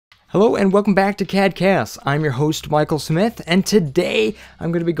Hello and welcome back to Cad Chaos. I'm your host Michael Smith, and today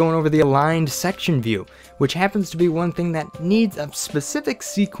I'm going to be going over the aligned section view, which happens to be one thing that needs a specific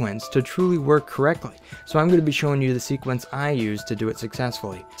sequence to truly work correctly. So I'm going to be showing you the sequence I use to do it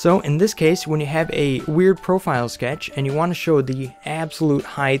successfully. So in this case, when you have a weird profile sketch and you want to show the absolute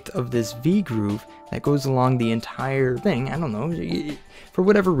height of this V groove that goes along the entire thing, I don't know, for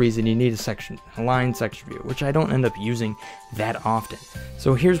whatever reason you need a aligned section view, which I don't end up using that often.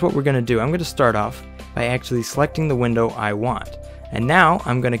 So here's what we're going to do. I'm going to start off by actually selecting the window I want. And now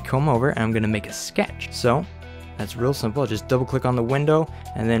I'm going to come over and I'm going to make a sketch. So that's real simple. I just double click on the window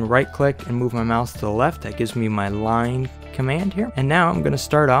and then right click and move my mouse to the left. That gives me my line command here. And now I'm going to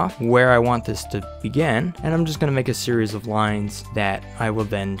start off where I want this to begin. And I'm just going to make a series of lines that I will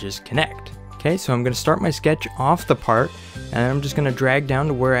then just connect. Okay, so I'm going to start my sketch off the part, and I'm just going to drag down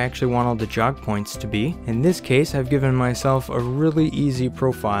to where I actually want all the jog points to be. In this case, I've given myself a really easy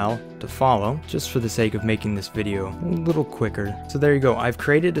profile to follow, just for the sake of making this video a little quicker. So there you go, I've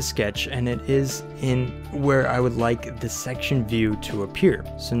created a sketch, and it is in where I would like the section view to appear.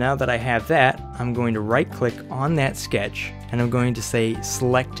 So now that I have that, I'm going to right click on that sketch, and I'm going to say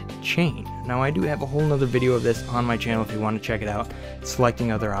select chain. Now I do have a whole nother video of this on my channel if you want to check it out,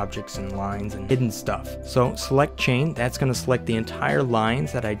 selecting other objects and lines and hidden stuff. So select chain, that's going to select the entire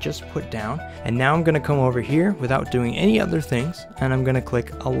lines that I just put down. And now I'm going to come over here without doing any other things, and I'm going to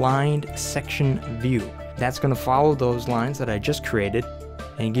click aligned section view. That's going to follow those lines that I just created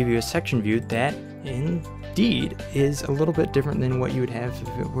and give you a section view that indeed is a little bit different than what you would have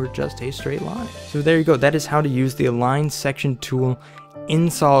if it were just a straight line. So there you go, that is how to use the align section tool in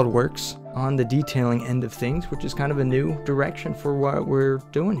SolidWorks on the detailing end of things, which is kind of a new direction for what we're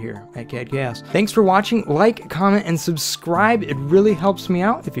doing here at Cad Chaos. Thanks for watching. Like, comment, and subscribe. It really helps me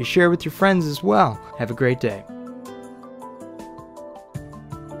out if you share with your friends as well. Have a great day.